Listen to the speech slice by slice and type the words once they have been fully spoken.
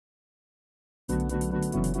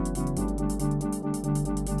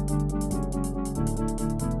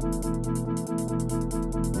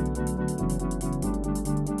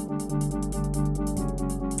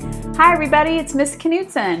Hi everybody, it's Miss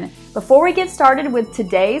Knutson. Before we get started with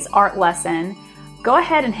today's art lesson, go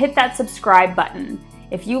ahead and hit that subscribe button.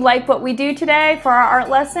 If you like what we do today for our art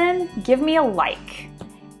lesson, give me a like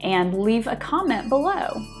and leave a comment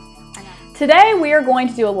below. Today we are going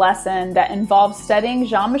to do a lesson that involves studying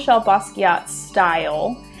Jean-Michel Basquiat's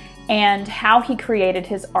style and how he created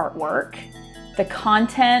his artwork, the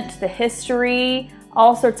content, the history,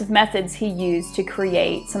 all sorts of methods he used to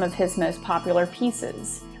create some of his most popular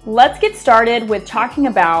pieces. Let's get started with talking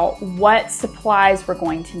about what supplies we're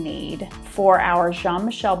going to need for our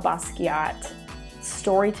Jean-Michel Basquiat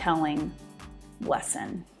storytelling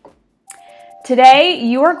lesson. Today,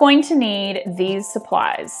 you are going to need these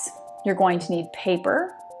supplies. You're going to need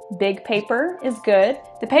paper. Big paper is good.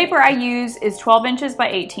 The paper I use is 12 inches by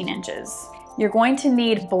 18 inches. You're going to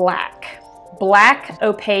need black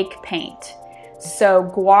opaque paint. So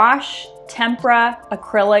gouache, tempera,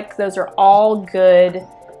 acrylic, those are all good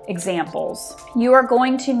examples. You are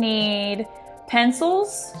going to need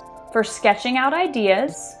pencils for sketching out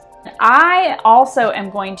ideas. I also am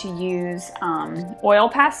going to use oil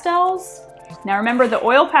pastels. Now remember, the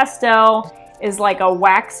oil pastel is like a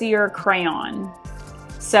waxier crayon.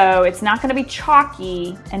 So it's not going to be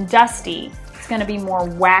chalky and dusty. It's going to be more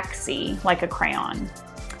waxy like a crayon.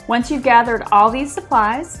 Once you've gathered all these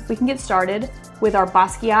supplies, we can get started with our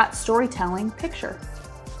Basquiat storytelling picture.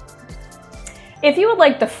 If you would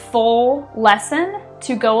like the full lesson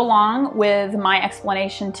to go along with my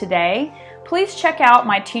explanation today, please check out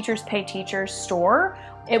my Teachers Pay Teachers store.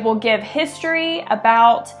 It will give history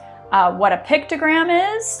about what a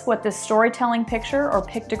pictogram is, what the storytelling picture or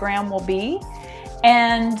pictogram will be,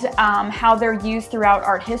 and how they're used throughout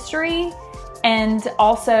art history, and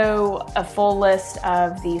also a full list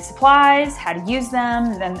of the supplies, how to use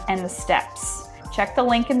them, and the steps. Check the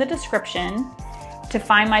link in the description to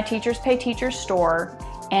find my Teachers Pay Teachers store,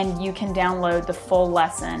 and you can download the full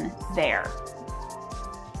lesson there.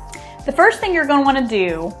 The first thing you're going to want to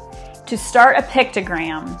do to start a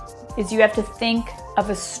pictogram is you have to think of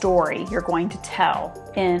a story you're going to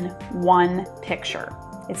tell in one picture.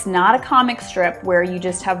 It's not a comic strip where you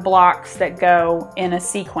just have blocks that go in a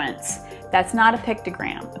sequence. That's not a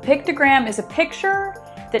pictogram. A pictogram is a picture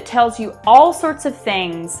that tells you all sorts of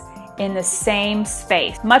things in the same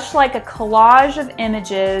space, much like a collage of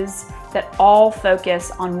images that all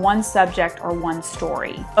focus on one subject or one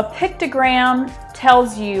story. A pictogram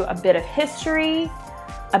tells you a bit of history,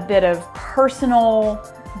 a bit of personal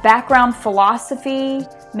background philosophy,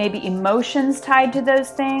 maybe emotions tied to those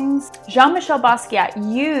things. Jean-Michel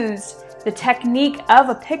Basquiat used the technique of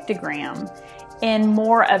a pictogram in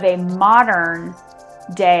more of a modern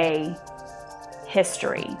day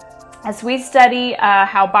history. As we study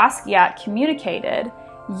how Basquiat communicated,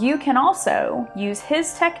 you can also use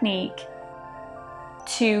his technique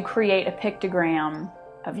to create a pictogram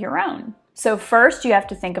of your own. So first you have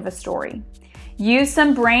to think of a story. Use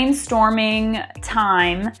some brainstorming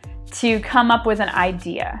time to come up with an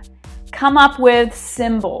idea. Come up with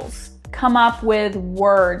symbols. Come up with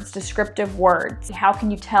words, descriptive words. How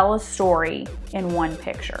can you tell a story in one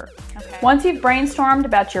picture? Okay. Once you've brainstormed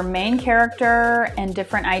about your main character and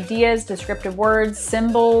different ideas, descriptive words,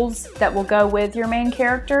 symbols that will go with your main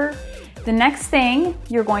character, the next thing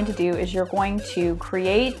you're going to do is you're going to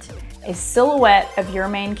create a silhouette of your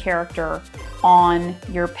main character on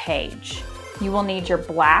your page. You will need your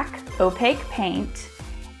black opaque paint,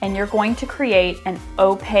 and you're going to create an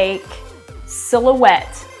opaque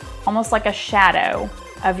silhouette, almost like a shadow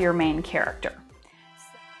of your main character.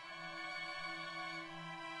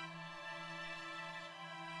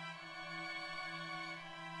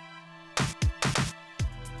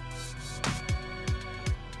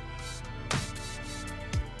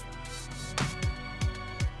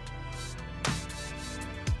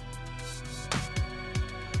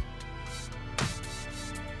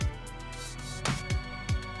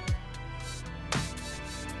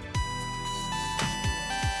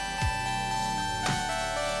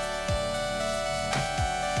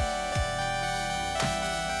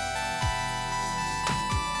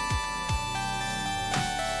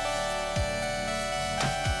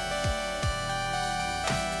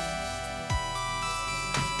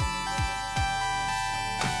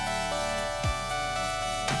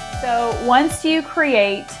 So once you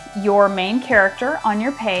create your main character on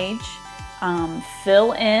your page,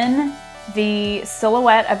 fill in the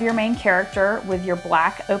silhouette of your main character with your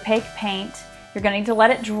black opaque paint. You're going to need to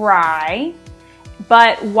let it dry,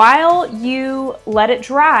 But while you let it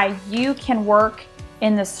dry, you can work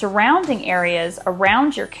in the surrounding areas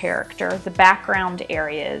around your character, the background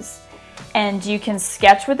areas, and you can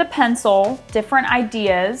sketch with a pencil different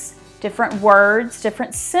ideas, different words,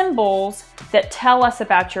 different symbols that tell us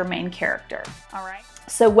about your main character. All right.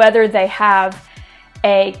 So whether they have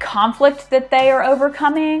a conflict that they are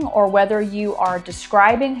overcoming or whether you are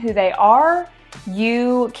describing who they are,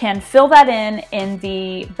 you can fill that in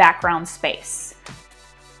the background space.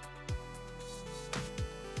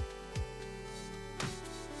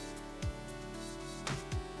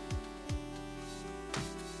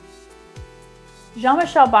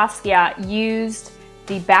 Jean-Michel Basquiat used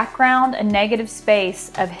the background and negative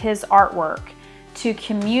space of his artwork to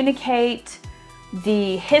communicate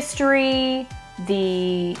the history,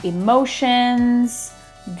 the emotions,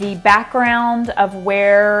 the background of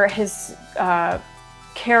where his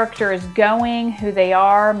character is going, who they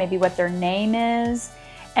are, maybe what their name is.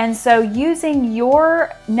 And so using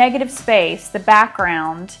your negative space, the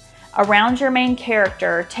background around your main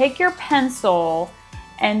character, take your pencil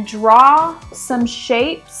and draw some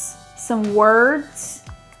shapes, some words,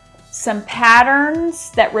 some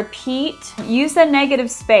patterns that repeat. Use the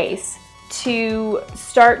negative space to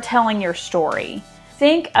start telling your story.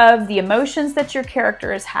 Think of the emotions that your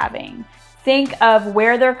character is having. Think of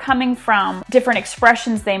where they're coming from, different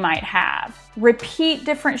expressions they might have. Repeat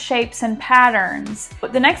different shapes and patterns.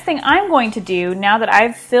 But the next thing I'm going to do, now that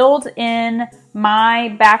I've filled in my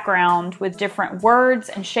background with different words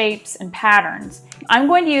and shapes and patterns, I'm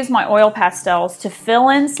going to use my oil pastels to fill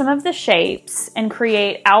in some of the shapes and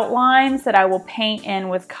create outlines that I will paint in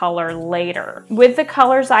with color later. With the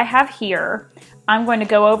colors I have here, I'm going to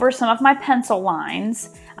go over some of my pencil lines.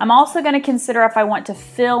 I'm also going to consider if I want to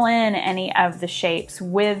fill in any of the shapes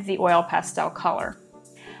with the oil pastel color.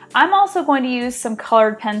 I'm also going to use some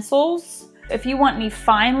colored pencils. If you want any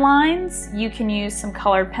fine lines, you can use some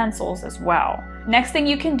colored pencils as well. Next thing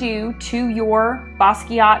you can do to your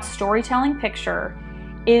Basquiat storytelling picture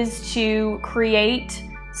is to create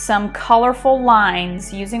some colorful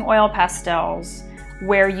lines using oil pastels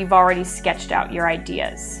where you've already sketched out your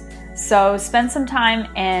ideas. So spend some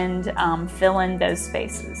time and fill in those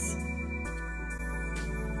spaces.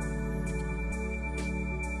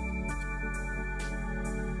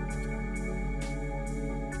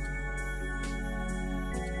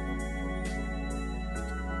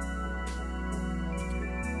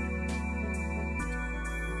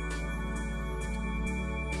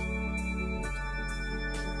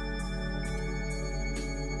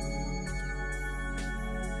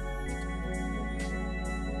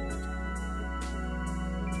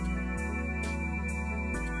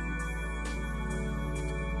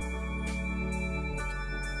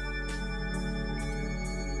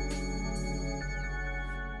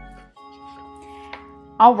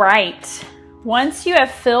 All right, once you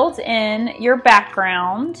have filled in your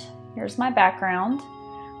background, here's my background.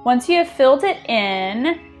 Once you have filled it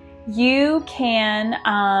in, you can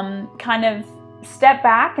kind of step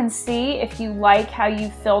back and see if you like how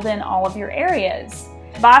you filled in all of your areas.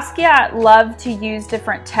 Basquiat loved to use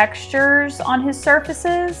different textures on his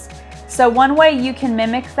surfaces. So one way you can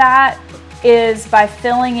mimic that is by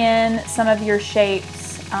filling in some of your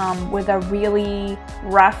shapes with a really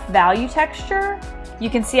rough value texture. You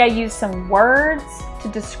can see I used some words to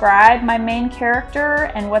describe my main character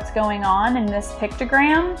and what's going on in this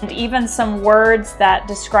pictogram, and even some words that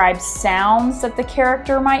describe sounds that the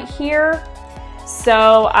character might hear.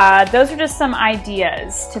 So those are just some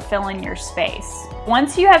ideas to fill in your space.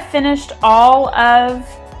 Once you have finished all of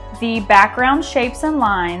the background shapes and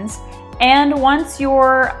lines, and once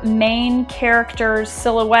your main character's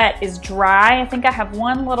silhouette is dry, I think I have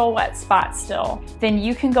one little wet spot still, then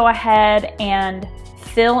you can go ahead and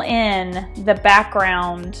fill in the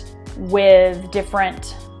background with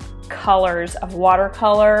different colors of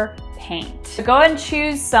watercolor paint. So go ahead and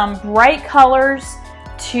choose some bright colors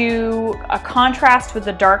to contrast with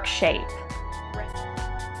the dark shape.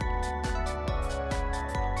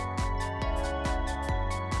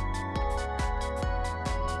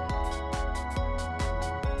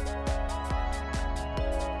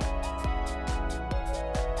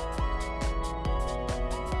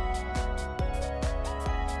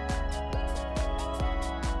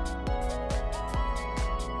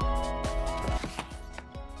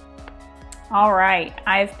 All right,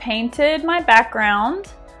 I've painted my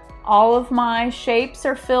background. All of my shapes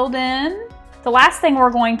are filled in. The last thing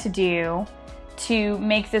we're going to do to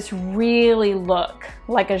make this really look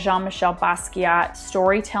like a Jean-Michel Basquiat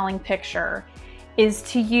storytelling picture is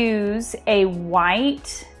to use a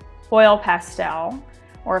white oil pastel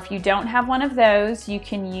or if you don't have one of those, you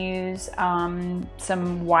can use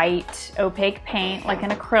some white opaque paint like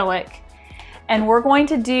an acrylic. And we're going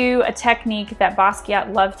to do a technique that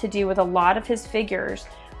Basquiat loved to do with a lot of his figures,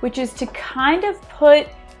 which is to kind of put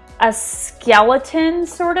a skeleton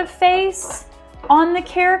sort of face on the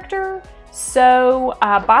character. So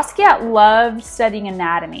Basquiat loved studying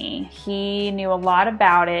anatomy. He knew a lot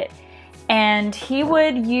about it, and he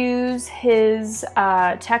would use his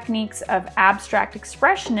techniques of abstract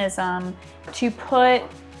expressionism to put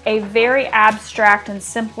a very abstract and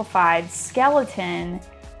simplified skeleton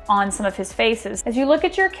on some of his faces. As you look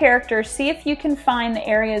at your character, see if you can find the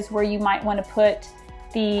areas where you might want to put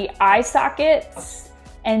the eye sockets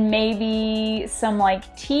and maybe some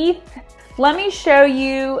like teeth. Let me show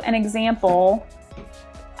you an example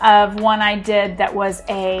of one I did that was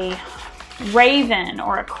a raven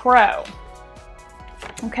or a crow.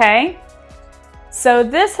 Okay, so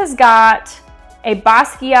this has got a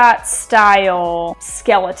Basquiat style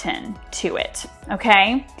skeleton to it.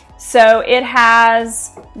 Okay, so it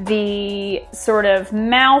has the sort of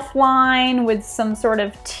mouth line with some sort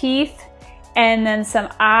of teeth, and then some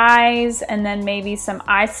eyes, and then maybe some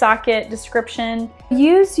eye socket description.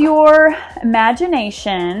 Use your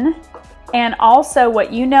imagination and also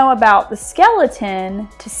what you know about the skeleton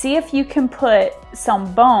to see if you can put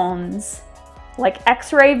some bones, like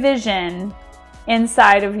X-ray vision,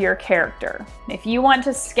 inside of your character. If you want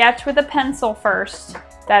to sketch with a pencil first,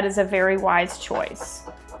 that is a very wise choice.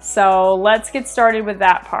 So let's get started with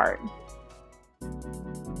that part.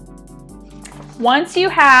 Once you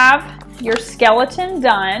have your skeleton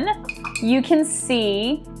done, you can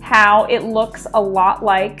see how it looks a lot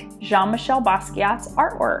like Jean-Michel Basquiat's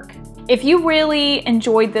artwork. If you really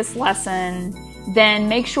enjoyed this lesson, then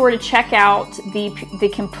make sure to check out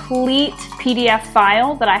the complete PDF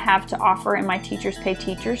file that I have to offer in my Teachers Pay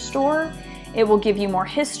Teachers store. It will give you more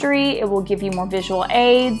history, it will give you more visual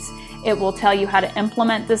aids, it will tell you how to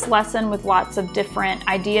implement this lesson with lots of different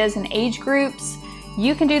ideas and age groups.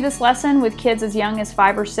 You can do this lesson with kids as young as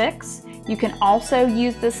 5 or 6. You can also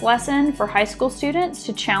use this lesson for high school students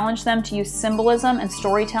to challenge them to use symbolism and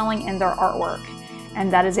storytelling in their artwork.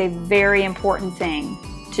 And that is a very important thing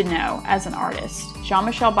to know as an artist.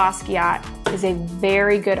 Jean-Michel Basquiat is a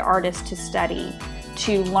very good artist to study,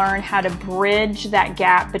 to learn how to bridge that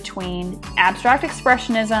gap between abstract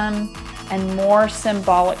expressionism and more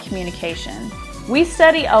symbolic communication. We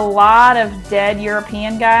study a lot of dead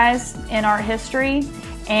European guys in art history,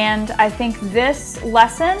 and I think this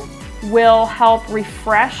lesson will help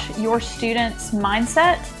refresh your students'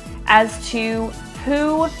 mindset as to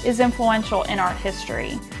who is influential in art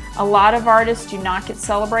history. A lot of artists do not get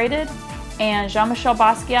celebrated, and Jean-Michel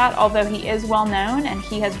Basquiat, although he is well known and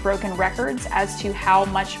he has broken records as to how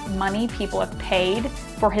much money people have paid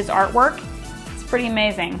for his artwork, it's pretty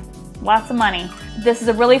amazing. Lots of money. This is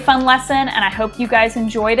a really fun lesson, and I hope you guys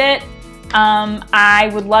enjoyed it. I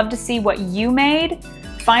would love to see what you made.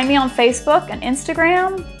 Find me on Facebook and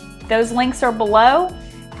Instagram. Those links are below.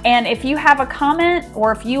 And if you have a comment,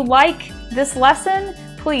 or if you like this lesson,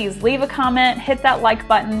 please leave a comment, hit that like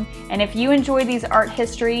button. And if you enjoy these art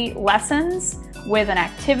history lessons with an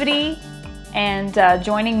activity and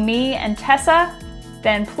joining me and Tessa,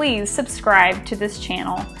 then please subscribe to this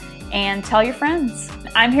channel and tell your friends.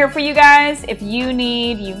 I'm here for you guys if you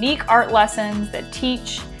need unique art lessons that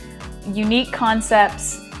teach unique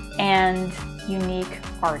concepts and unique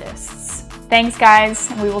artists. Thanks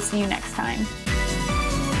guys, and we will see you next time.